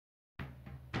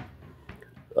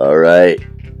Alright,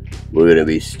 we're going to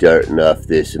be starting off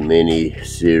this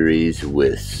mini-series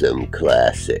with some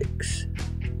classics.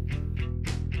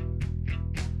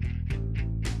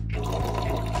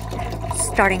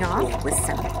 Starting off with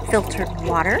some filtered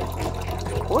water,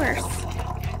 of course.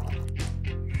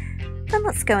 Then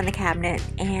let's go in the cabinet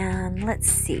and let's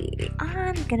see.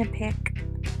 I'm going to pick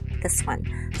this one.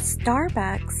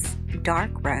 Starbucks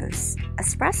Dark Roast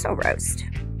Espresso Roast.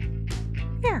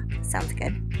 Yeah, sounds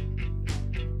good.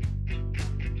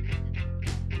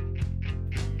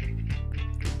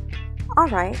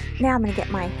 Alright, now I'm going to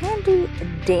get my handy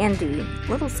dandy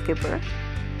little scooper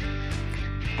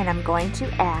and I'm going to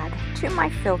add to my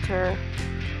filter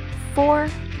 4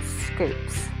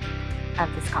 scoops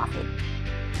of this coffee.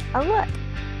 Oh look,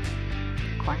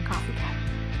 corn coffee cup.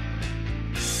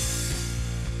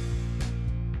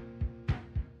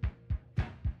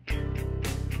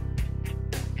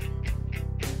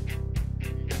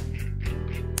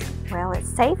 Well, it's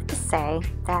safe to say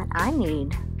that I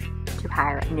need to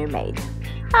hire a new maid.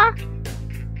 Ha!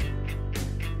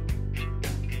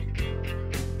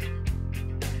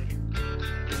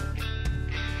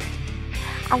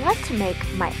 I like to make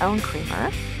my own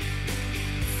creamer,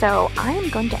 so I am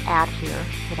going to add here,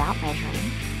 without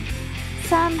measuring,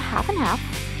 some half and half.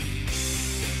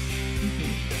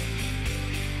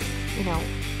 You know,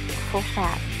 full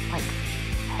fat, like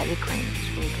heavy cream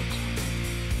is really good too.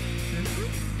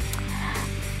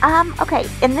 Okay,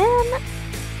 and then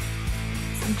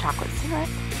some chocolate syrup.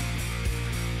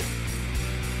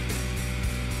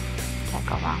 Can't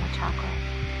go wrong with chocolate.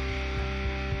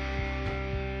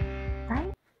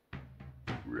 Right?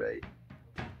 Right.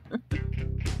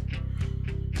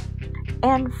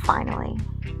 And finally,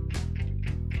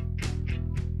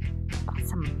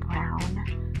 some brown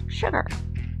sugar.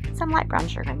 Some light brown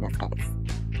sugar in this case.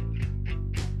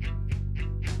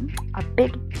 A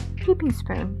big heaping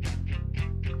spoon.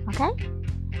 Okay?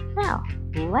 Now,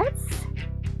 let's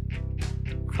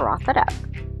froth it up.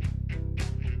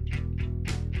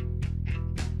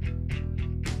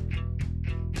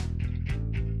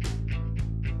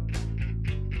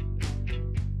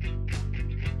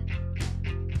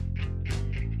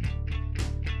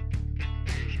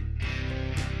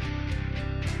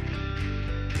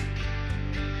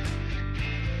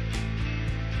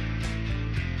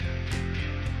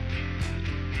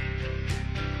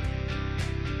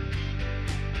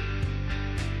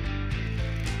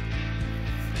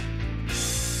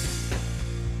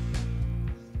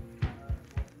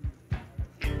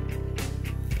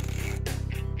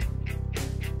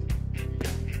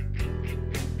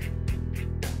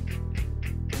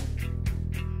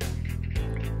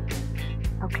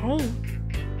 Okay,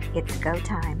 it's go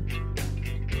time.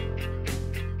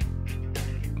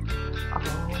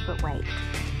 Oh, but wait.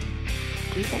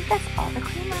 Do you think that's all the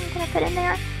cream I'm going to put in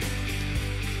there?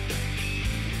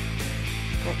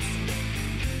 Let's see.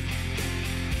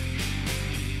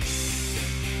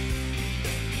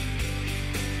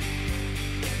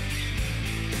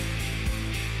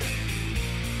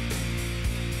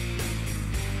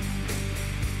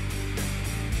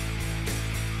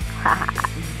 Haha,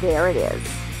 there it is.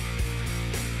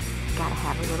 Gotta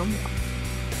have a little more.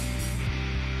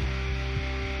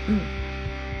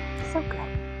 So good.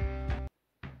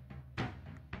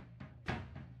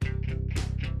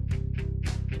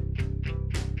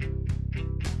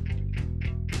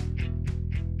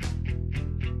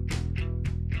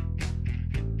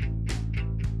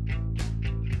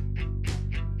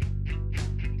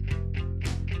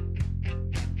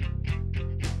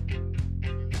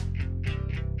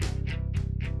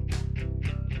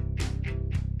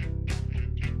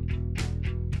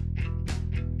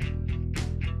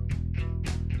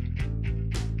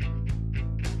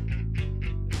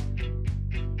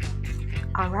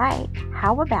 All right,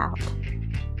 how about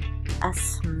a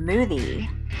smoothie?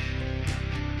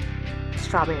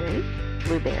 Strawberry,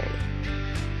 blueberry,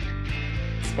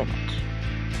 spinach.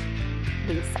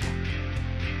 Lisa.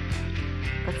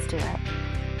 Let's do it.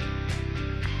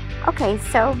 Okay,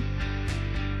 so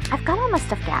I've got all my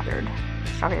stuff gathered.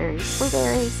 Strawberries,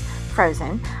 blueberries,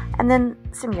 frozen, and then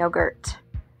some yogurt.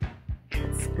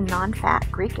 It's non-fat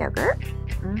Greek yogurt.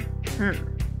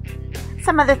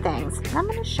 Some other things, and I'm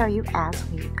going to show you as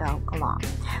we go along.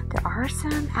 There are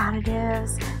some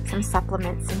additives, some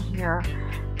supplements in here.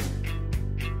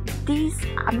 These,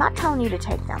 I'm not telling you to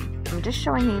take them. I'm just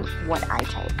showing you what I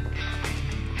take.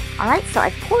 Alright, so I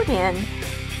poured in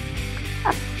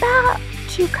about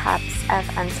 2 cups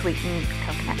of unsweetened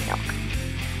coconut milk.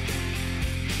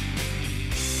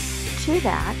 To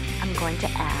that, I'm going to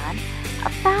add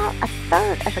about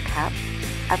 1/3 of a cup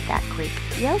of that Greek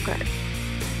yogurt.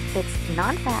 It's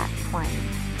non-fat, plain,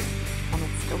 and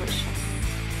it's delicious.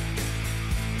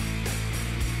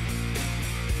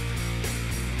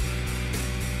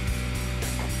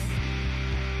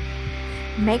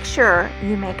 Make sure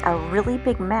you make a really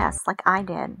big mess like I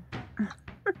did.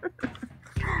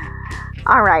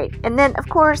 Alright, and then of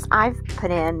course I've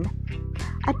put in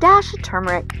a dash of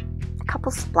turmeric, a couple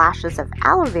splashes of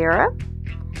aloe vera,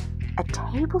 a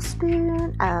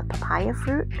tablespoon of papaya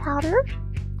fruit powder,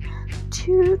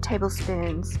 2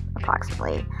 tablespoons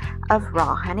approximately of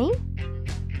raw honey,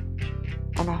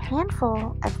 and a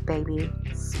handful of baby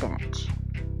spinach.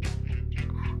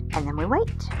 And then we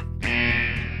wait.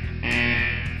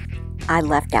 I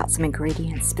left out some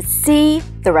ingredients, but see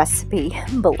the recipe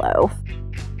below.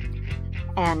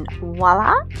 And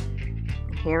voila,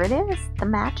 here it is, the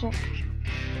magic.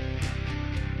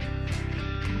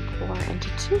 I'm going to pour into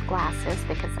 2 glasses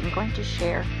because I'm going to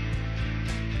share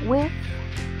with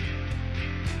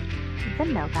the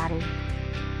nobody.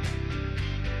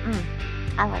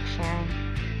 I like sharing.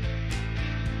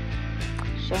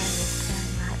 Sharing is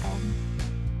caring, right,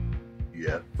 babe?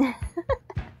 Yep.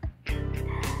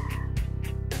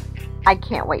 I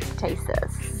can't wait to taste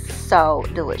this. So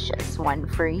delicious. One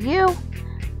for you,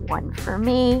 one for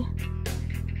me.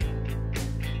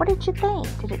 What did you think?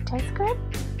 Did it taste good?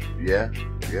 Yeah,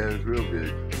 it was real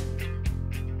good.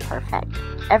 Perfect.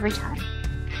 Every time.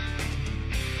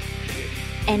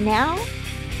 And now,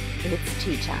 it's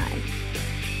tea time.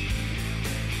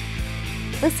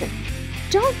 Listen,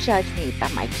 don't judge me by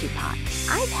my teapot.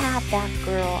 I've had that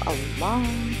girl a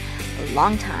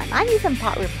long time. I've even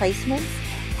bought replacements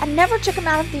and never took them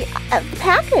out of the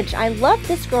package. I love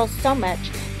this girl so much.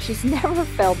 She's never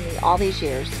failed me all these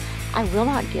years. I will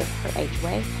not give her age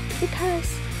away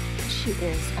because she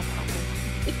is a proper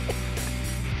lady.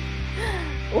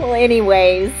 Well,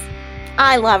 anyways,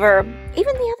 I love her.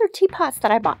 Even the other teapots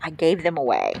that I bought, I gave them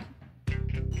away.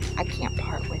 I can't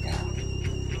part with her.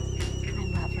 I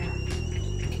love her.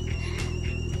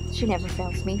 She never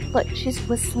fails me. Look, she's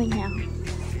whistling now.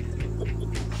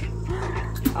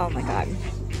 Oh my God.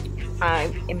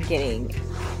 I am getting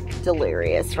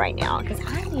delirious right now because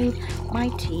I need my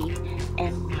tea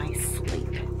and my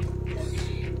sleep.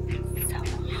 So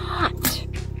hot.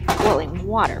 Boiling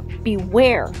water.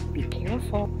 Beware. Be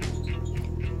careful.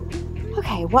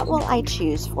 Okay, what will I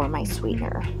choose for my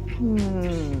sweetener?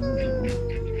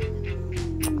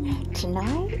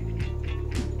 Tonight,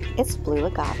 it's blue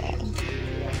agave.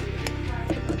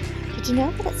 Did you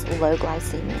know that it's low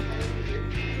glycemic?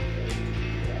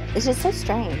 It's just so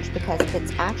strange because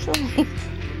it's actually, I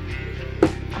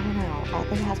don't know, I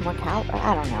think it has more calories.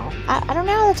 I don't know. I don't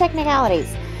know the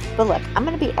technicalities. But look, I'm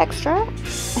going to be extra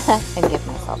and give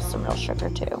myself some real sugar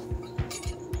too.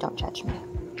 Don't judge me.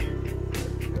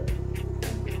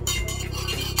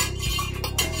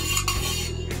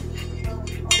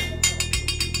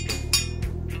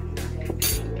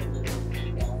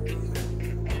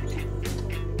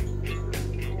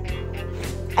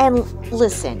 And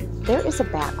listen, there is a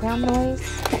background noise.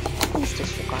 Please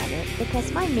disregard it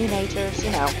because my teenagers, you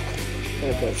know,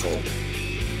 they're busy.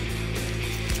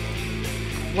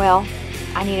 Well,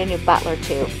 I need a new butler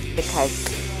too because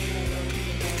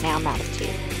now I'm out of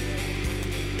tea.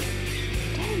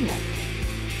 Dang it.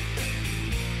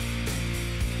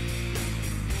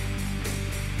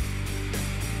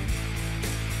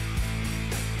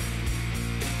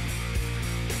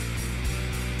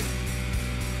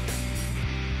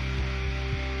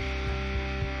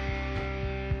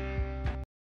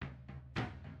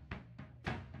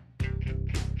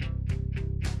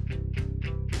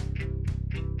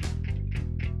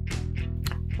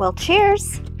 Well,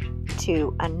 cheers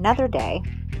to another day.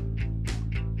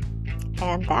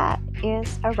 And that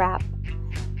is a wrap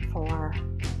for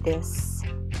this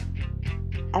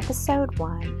episode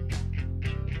 1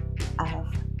 of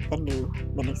the new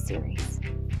mini-series.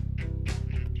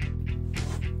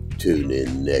 Tune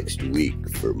in next week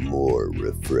for more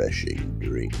refreshing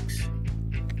drinks.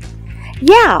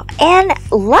 Yeah, and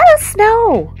let us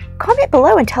know. Comment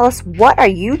below and tell us what are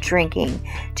you drinking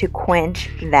to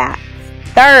quench that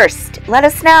thirst. Let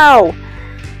us know.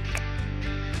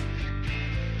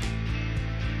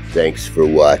 Thanks for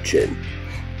watching.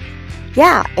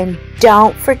 Yeah, and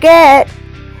don't forget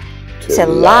to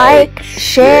like,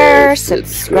 share,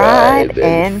 subscribe,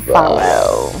 and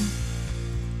follow.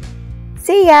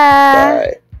 See ya.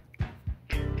 Bye.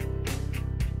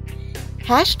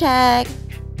 Hashtag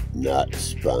Not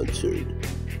sponsored.